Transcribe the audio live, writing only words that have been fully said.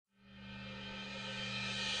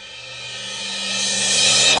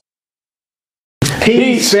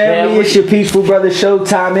Peace, family. It's your peaceful brother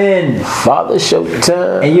Showtime in. Father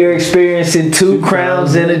Showtime. And you're experiencing two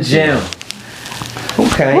crowns in a gym.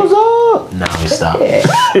 Okay. What's up? No, we stop.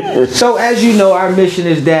 Yeah. So as you know, our mission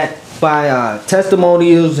is that by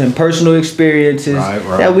testimonials and personal experiences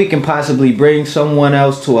that we can possibly bring someone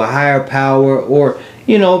else to a higher power, or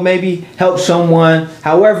maybe help someone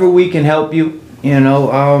however we can help you.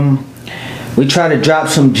 We try to drop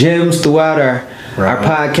some gems throughout our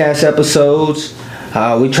podcast episodes.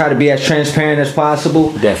 We try to be as transparent as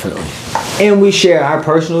possible. Definitely. And we share our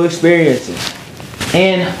personal experiences.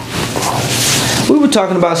 And we were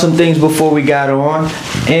talking about some things before we got on,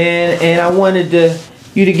 and I wanted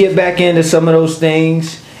you to get back into some of those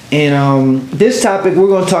things. And this topic, we're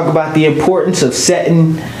going to talk about the importance of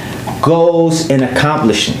setting goals and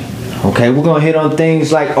accomplishing. Okay, we're going to hit on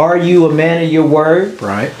things like, are you a man of your word?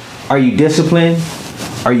 Right. Are you disciplined?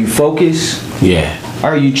 Are you focused? Yeah.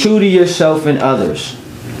 Are you true to yourself and others?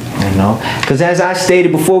 Because as I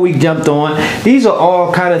stated before we jumped on, these are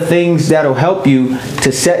all kind of things that'll help you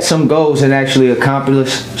to set some goals and actually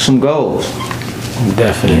accomplish some goals.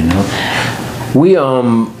 Definitely. We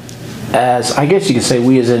as I guess you could say,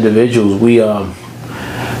 we as individuals, we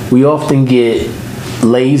often get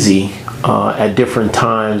lazy at different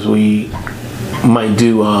times. We might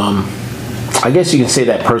do I guess you can say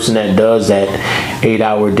that person that does that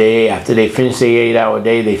 8-hour day, after they finish the 8-hour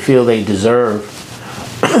day, they feel they deserve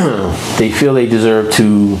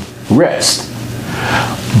to rest.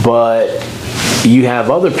 But you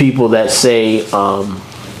have other people that say,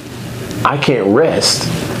 I can't rest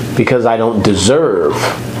because I don't deserve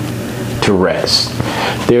to rest.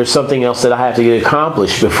 There's something else that I have to get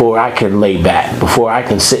accomplished before I can lay back, before I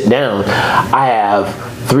can sit down. I have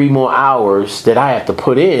 3 more hours that I have to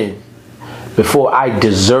put in before I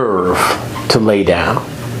deserve to lay down.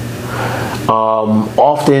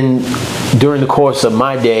 Often during the course of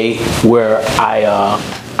my day, where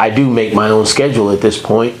I do make my own schedule at this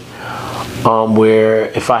point, where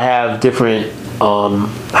if I have different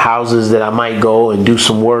houses that I might go and do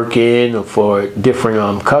some work in for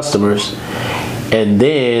different customers, and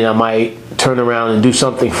then I might turn around and do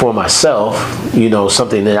something for myself,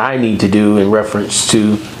 something that I need to do in reference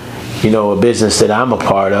to a business that I'm a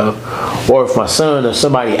part of. Or if my son or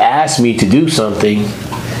somebody asks me to do something,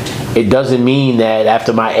 it doesn't mean that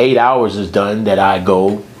after my 8 hours is done that I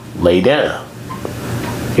go lay down.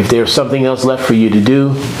 If there's something else left for you to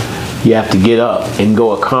do, you have to get up and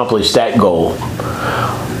go accomplish that goal.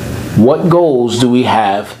 What goals do we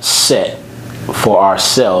have set for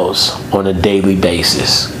ourselves on a daily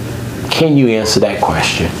basis? Can you answer that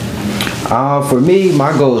question? For me,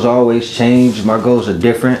 my goals always change. My goals are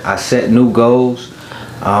different. I set new goals.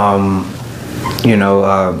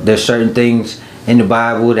 There's certain things in the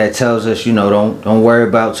Bible that tells us, don't worry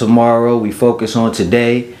about tomorrow. We focus on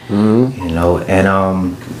today.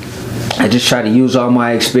 I just try to use all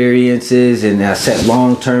my experiences, and I set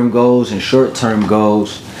long-term goals and short-term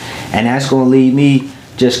goals. And that's going to lead me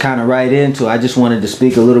just kind of right into, I just wanted to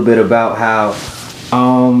speak a little bit about how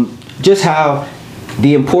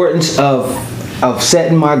the importance of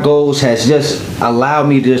setting my goals has just allowed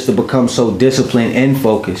me just to become so disciplined and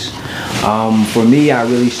focused. For me, I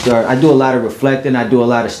do a lot of reflecting, I do a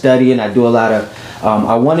lot of studying, I do a lot of,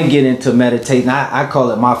 I want to get into meditating. I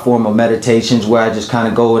call it my form of meditations, where I just kind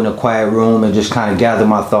of go in a quiet room and just kind of gather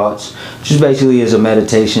my thoughts, which basically is a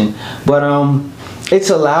meditation. But it's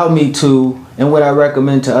allowed me to, and what I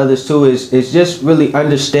recommend to others too, is just really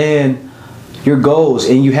understand your goals.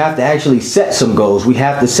 And you have to actually set some goals. We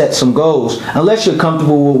have to set some goals unless you're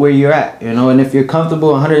comfortable with where you're at, and if you're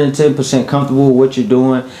comfortable, 110% comfortable with what you're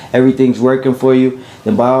doing, everything's working for you,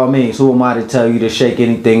 then by all means, who am I to tell you to shake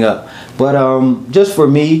anything up? But just for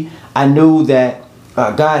me, I knew that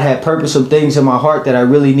God had purposed some things in my heart that I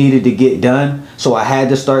really needed to get done. So I had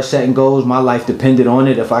to start setting goals. My life depended on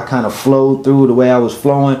it. If I kind of flowed through the way I was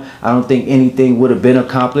flowing, I don't think anything would have been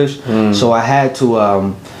accomplished. So I had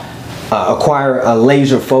to acquire a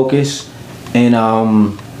laser focus. And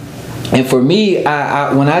for me,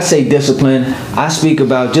 I when I say discipline, I speak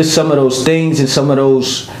about just some of those things, and some of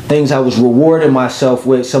those things I was rewarding myself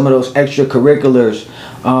with, some of those extracurriculars.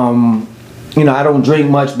 I don't drink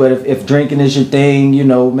much, but if drinking is your thing,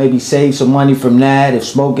 maybe save some money from that. If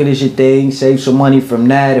smoking is your thing, save some money from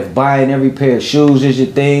that. If buying every pair of shoes is your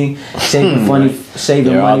thing, saving money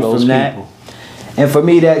from that. And for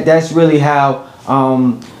me, that's really how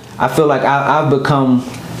I feel like I've become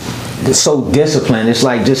so disciplined. It's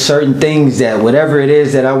like just certain things that whatever it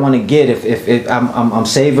is that I want to get, if I'm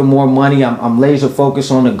saving more money, I'm laser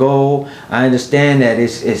focused on the goal. I understand that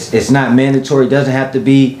it's not mandatory. It doesn't have to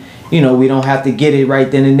be, we don't have to get it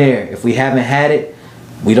right then and there. If we haven't had it,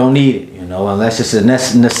 we don't need it, you know, unless it's a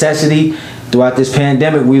necessity. Throughout this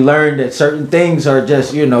pandemic, we learned that certain things are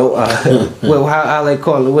just, you know, well, how they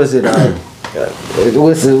call it? Was it?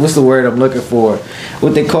 What's the word I'm looking for?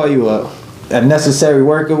 What they call you, a necessary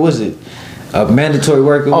worker? Was it a mandatory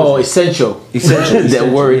worker? Oh, essential. Essential.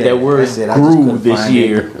 That word grew this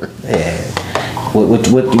year. Yeah.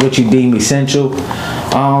 What you deem essential.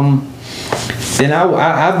 Then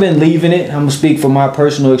I've been leaving it. I'm gonna speak from my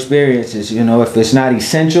personal experiences. You know, if it's not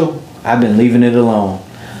essential, I've been leaving it alone.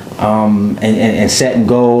 And setting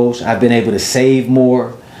goals. I've been able to save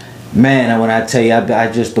more. Man, when I tell you, I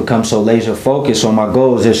just become so laser focused on my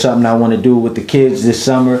goals. There's something I want to do with the kids this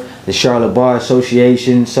summer. The Charlotte Bar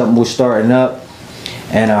Association, something we're starting up.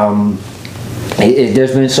 And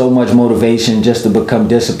there's been so much motivation just to become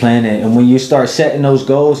disciplined. And when you start setting those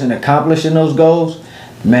goals and accomplishing those goals,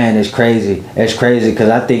 man, it's crazy. It's crazy because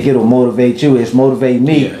I think it'll motivate you. It's motivate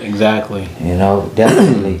me. Yeah, exactly. You know,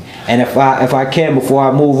 definitely. And if I can, before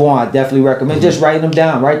I move on, I definitely recommend just writing them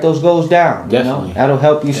down. Write those goals down. Definitely. You know? That'll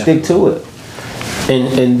help you stick to it.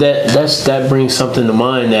 And that brings something to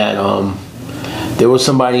mind that there was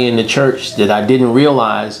somebody in the church that I didn't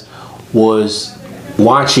realize was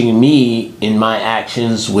watching me in my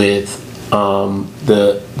actions with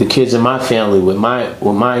the kids in my family, with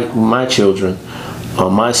my children.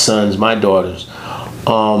 My sons, my daughters.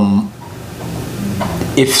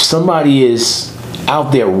 If somebody is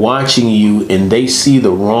out there watching you and they see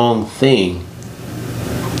the wrong thing,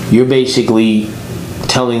 you're basically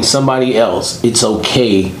telling somebody else it's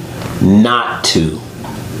okay not to,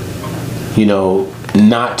 you know,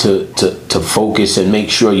 not to focus and make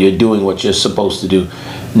sure you're doing what you're supposed to do,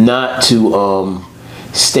 not to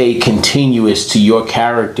stay continuous to your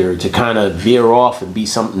character, to kind of veer off and be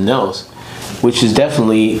something else. Which is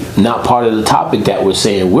definitely not part of the topic that we're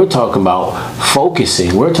saying. We're talking about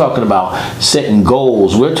focusing. We're talking about setting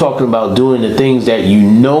goals. We're talking about doing the things that you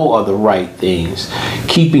know are the right things.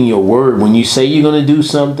 Keeping your word. When you say you're going to do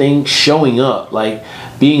something, showing up. Like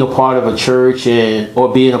being a part of a church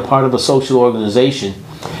or being a part of a social organization.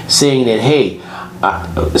 Saying that, hey,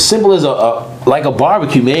 simple as like a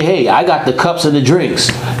barbecue, man. Hey, I got the cups and the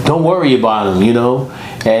drinks. Don't worry about them, you know.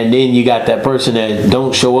 And then you got that person that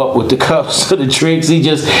don't show up with the cups or the drinks. He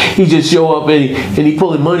just show up and he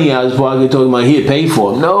pulling money out of his pocket talking about he'll pay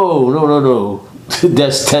for them. No.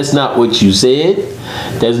 That's not what you said.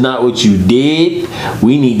 That's not what you did.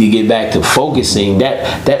 We need to get back to focusing.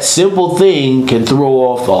 That simple thing can throw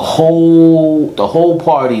off the whole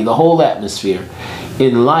party, the whole atmosphere.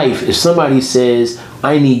 In life, if somebody says,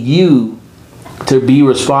 I need you to be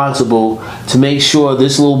responsible to make sure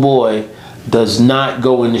this little boy does not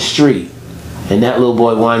go in the street, and that little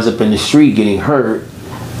boy winds up in the street getting hurt,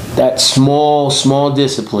 that small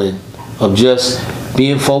discipline of just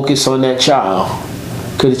being focused on that child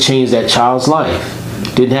could have changed that child's life.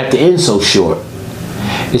 Didn't have to end so short.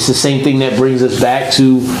 It's the same thing that brings us back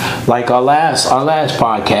to like our last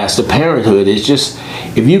podcast, the parenthood. It's just,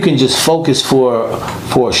 if you can just focus for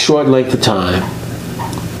a short length of time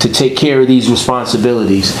to take care of these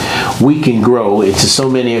responsibilities, we can grow into so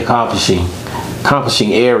many accomplishing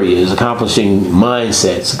areas, accomplishing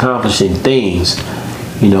mindsets, accomplishing things.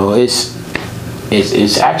 You know, it's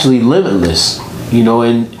actually limitless. You know,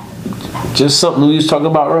 and just something we was talking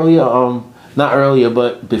about earlier, not earlier,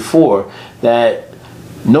 but before, that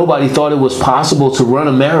nobody thought it was possible to run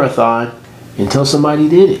a marathon until somebody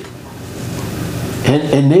did it.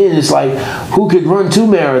 And then it's like, who could run 2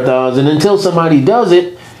 marathons? And until somebody does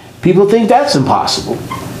it, people think that's impossible.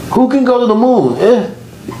 Who can go to the moon?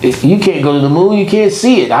 If you can't go to the moon, you can't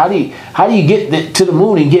see it. How do you get to the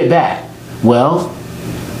moon and get back? Well,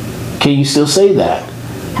 can you still say that?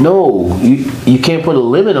 No, you can't put a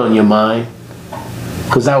limit on your mind,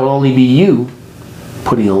 because that will only be you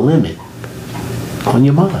putting a limit on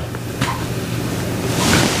your mind.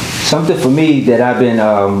 Something for me that I've been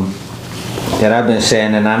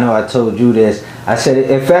saying, and I know I told you this. I said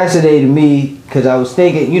it fascinated me because I was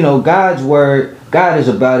thinking, you know, God's word. God is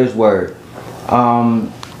about His word.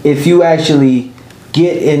 If you actually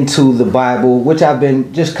get into the Bible, which I've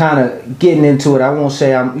been just kind of getting into it, I won't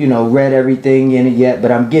say I'm, you know, read everything in it yet,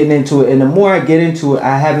 but I'm getting into it. And the more I get into it,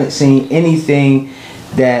 I haven't seen anything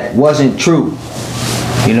that wasn't true.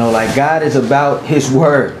 You know, like God is about His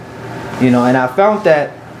word. You know, and I found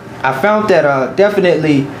that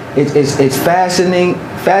definitely it's fascinating.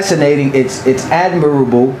 It's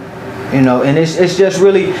admirable. You know, and it's just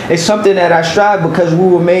really, it's something that I strive, because we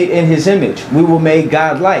were made in His image. We were made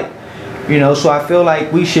God-like. You know, so I feel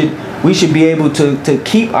like we should be able to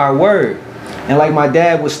keep our word. And like my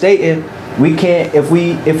dad was stating, we can't, if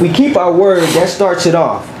we keep our word, that starts it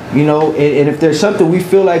off. You know, and if there's something we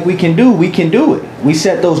feel like we can do it. We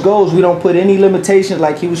set those goals. We don't put any limitations,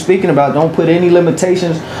 like he was speaking about. Don't put any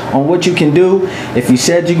limitations on what you can do. If you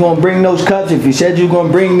said you're going to bring those cups, if you said you're going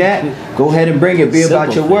to bring that, go ahead and bring it. Be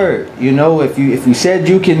about your word. You know, if you said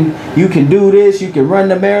you can do this, you can run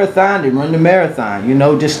the marathon, then run the marathon. You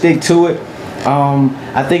know, just stick to it.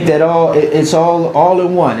 I think that it's all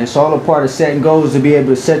in one. It's all a part of setting goals. To be able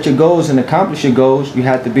to set your goals and accomplish your goals, you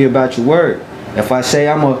have to be about your word. If I say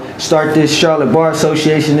I'm going to start this Charlotte Bar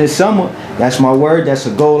Association this summer, that's my word, that's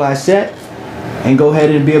a goal I set, and go ahead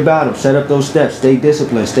and be about them. Set up those steps, stay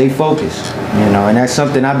disciplined, stay focused. You know, and that's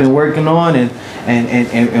something I've been working on,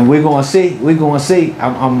 and we're going to see. We're going to see.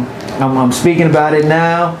 I'm speaking about it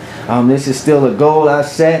now. This is still a goal I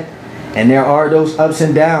set, and there are those ups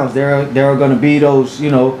and downs. There are going to be those, you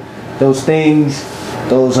know, those things,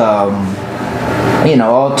 those you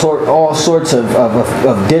know, all sorts of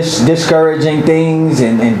discouraging things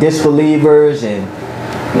and disbelievers and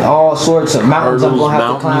all sorts of mountains I'm gonna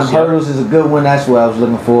have to climb. Hurdles is a good one. That's what I was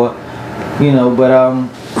looking for. You know, but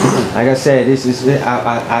like I said, this is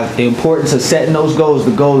the importance of setting those goals.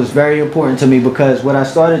 The goal is very important to me, because what I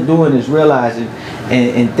started doing is realizing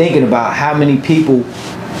and thinking about how many people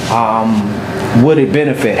would it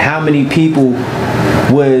benefit, how many people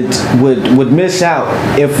would miss out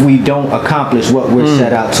if we don't accomplish what we're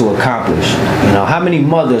set out to accomplish. You know, how many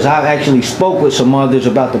mothers, I've actually spoke with some mothers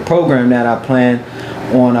about the program that I plan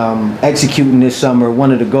on executing this summer,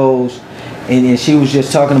 one of the goals, and she was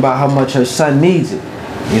just talking about how much her son needs it.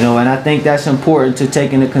 You know, and I think that's important to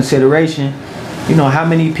take into consideration. You know, how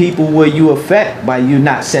many people will you affect by you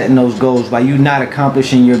not setting those goals, by you not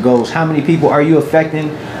accomplishing your goals? How many people are you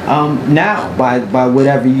affecting now by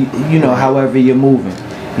whatever you know, however you're moving?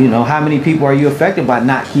 You know, how many people are you affected by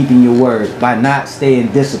not keeping your word, by not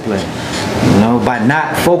staying disciplined? You know, by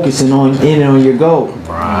not focusing on your goal. Right. You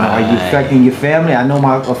know, are you affecting your family? I know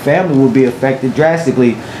my family will be affected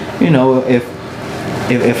drastically. You know,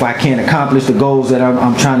 if I can't accomplish the goals that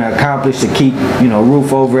I'm trying to accomplish, to keep, you know,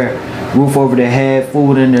 roof over their head,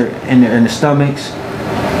 food in their stomachs.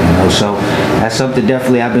 You know, so that's something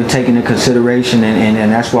definitely I've been taking into consideration,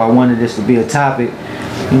 and that's why I wanted this to be a topic,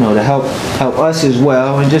 you know, to help us as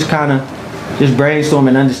well, and just kind of just brainstorm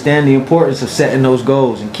and understand the importance of setting those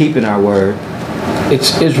goals and keeping our word.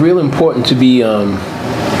 It's real important to be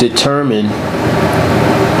determined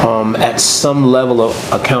at some level of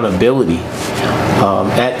accountability,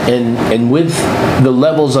 and with the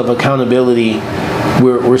levels of accountability,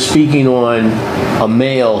 we're speaking on a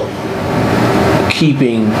male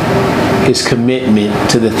keeping his commitment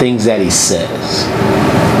to the things that he says.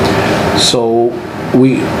 So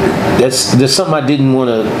that's something I didn't want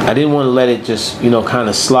to let it just, you know, kind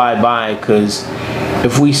of slide by, because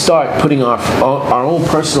if we start putting our own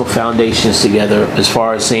personal foundations together, as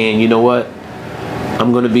far as saying, you know what,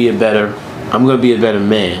 I'm going to be a better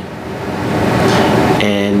man,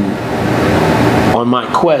 and on my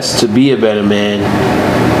quest to be a better man,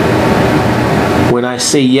 when I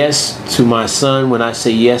say yes to my son, when I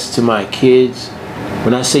say yes to my kids,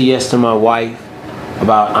 when I say yes to my wife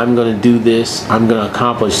about I'm going to do this, I'm going to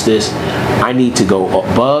accomplish this, I need to go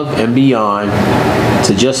above and beyond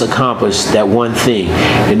to just accomplish that one thing.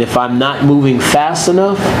 And if I'm not moving fast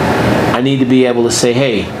enough, I need to be able to say,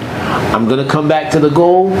 hey, I'm going to come back to the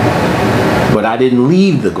goal, but I didn't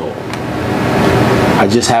leave the goal. I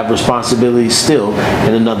just have responsibilities still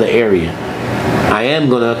in another area. I am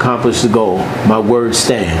going to accomplish the goal. My word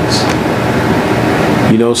stands.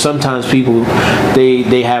 You know, sometimes people,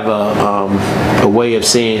 they have a way of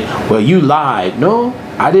saying, well, you lied. No,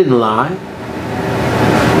 I didn't lie.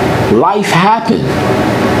 Life happened.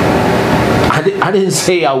 I didn't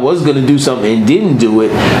say I was going to do something and didn't do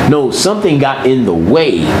it. No, something got in the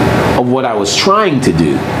way of what I was trying to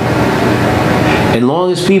do. And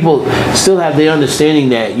long as people still have the understanding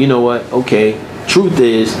that, you know what, okay, truth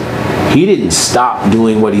is, he didn't stop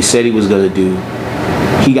doing what he said he was going to do.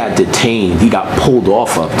 He got detained. He got pulled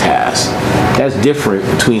off of task. That's different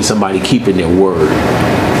between somebody keeping their word.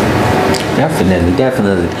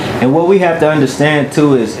 Definitely. And what we have to understand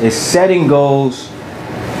too is setting goals,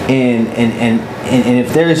 and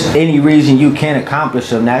if there's any reason you can't accomplish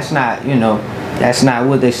them, that's not, you know, that's not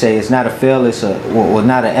what they say. It's not a fail. It's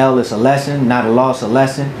not an L. It's a lesson. Not a loss. A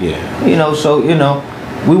lesson. Yeah. You know. So you know,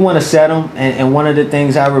 we want to set them. And one of the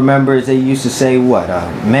things I remember is they used to say, "What?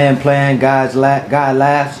 Man plan, God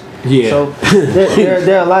laughs." Yeah. So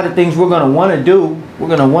there are a lot of things we're gonna want to do. We're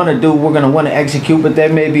gonna want to execute, but there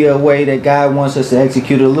may be a way that God wants us to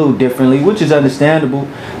execute it a little differently, which is understandable.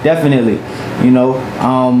 Definitely. You know,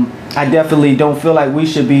 I definitely don't feel like we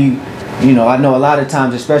should be You know, I know a lot of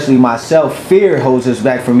times, especially myself, fear holds us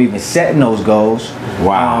back from even setting those goals.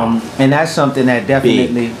 Wow. And that's something that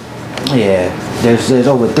definitely, yeah, there's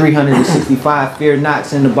over 365 fear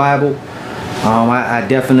nots in the Bible. I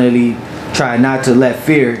definitely try not to let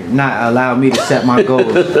fear not allow me to set my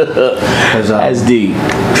goals. That's deep.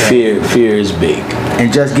 Fear is big.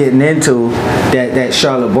 And just getting into that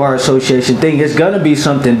Charlotte Bar Association thing, it's gonna be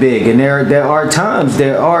something big. And there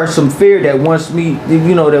are some fear that wants me,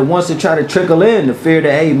 that wants to try to trickle in. The fear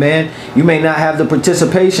that, hey man, you may not have the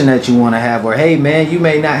participation that you want to have, or hey man, you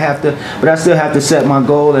may not have to, but I still have to set my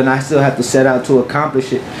goal and I still have to set out to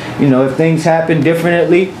accomplish it. If things happen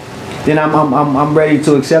differently, then I'm ready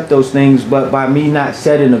to accept those things. But by me not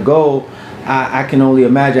setting a goal, I can only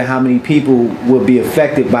imagine how many people will be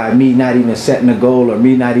affected by me not even setting a goal, or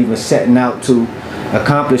me not even setting out to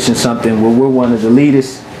accomplishing something. Where we're one of the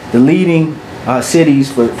leading cities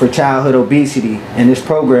for childhood obesity, and this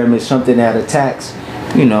program is something that attacks,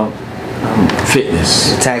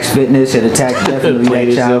 fitness. Attacks fitness, and attacks definitely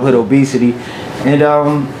that childhood obesity. And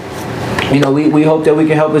we hope that we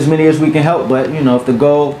can help as many as we can help. But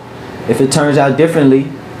if it turns out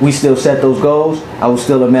differently, we still set those goals. I was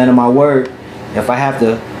still a man of my word. If I have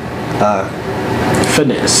to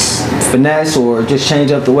finesse or just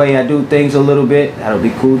change up the way I do things a little bit, that'll be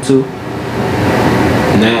cool too.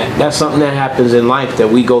 And that's something that happens in life, that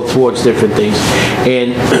we go towards different things,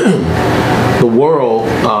 and the world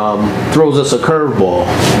throws us a curveball,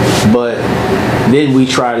 but then we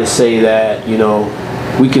try to say that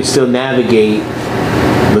we can still navigate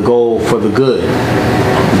the goal for the good.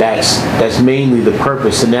 That's mainly the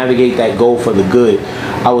purpose, to navigate that goal for the good.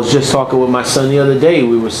 I was just talking with my son the other day.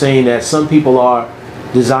 We were saying that some people are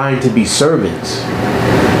designed to be servants,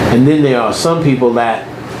 and then there are some people that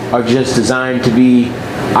are just designed to be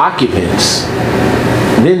occupants.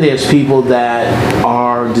 Then there's people that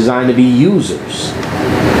are designed to be users.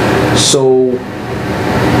 So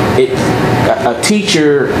a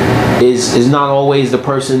teacher is not always the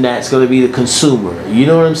person that's going to be the consumer. You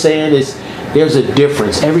know what I'm saying? There's a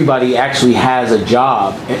difference. Everybody actually has a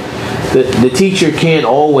job. The teacher can't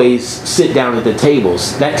always sit down at the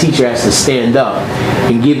tables. That teacher has to stand up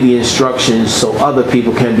and give the instructions so other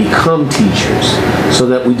people can become teachers, so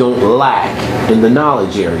that we don't lack in the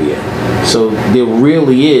knowledge area. So there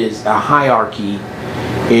really is a hierarchy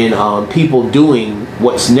in people doing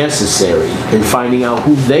what's necessary and finding out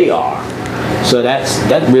who they are. So that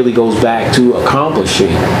really goes back to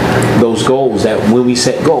accomplishing those goals, that when we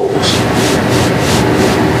set goals.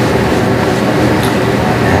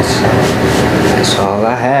 That's all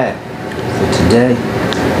I had for today.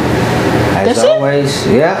 As That's always,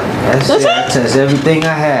 it? Yeah, that's it. It? That's everything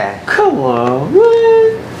I had. Come on,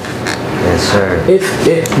 what? Yes, sir. If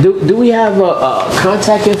do we have a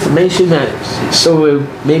contact information so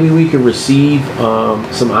maybe we can receive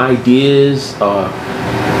some ideas,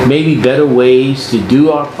 maybe better ways to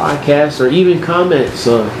do our podcast, or even comments,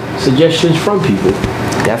 suggestions from people?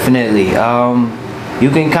 Definitely. You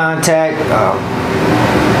can contact.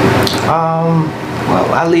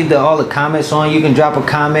 Well, I leave all the comments on. You can drop a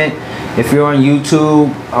comment if you're on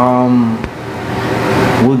YouTube.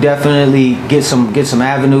 We'll definitely get some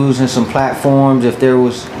avenues and some platforms. If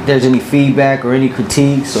there's any feedback or any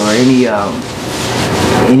critiques or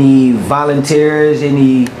any volunteers,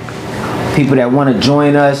 any people that want to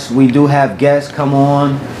join us, we do have guests come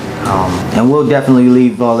on, and we'll definitely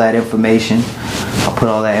leave all that information. I'll put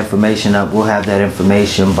all that information up. We'll have that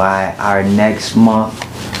information by our next month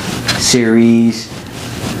series.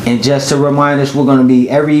 And just to remind us, we're going to be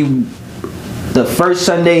the first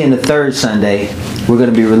Sunday and the third Sunday, we're going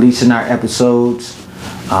to be releasing our episodes.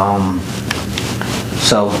 And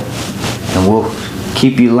we'll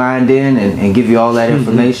keep you lined in and give you all that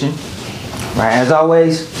information. Right, as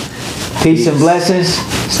always, peace and blessings.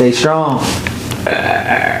 Stay strong.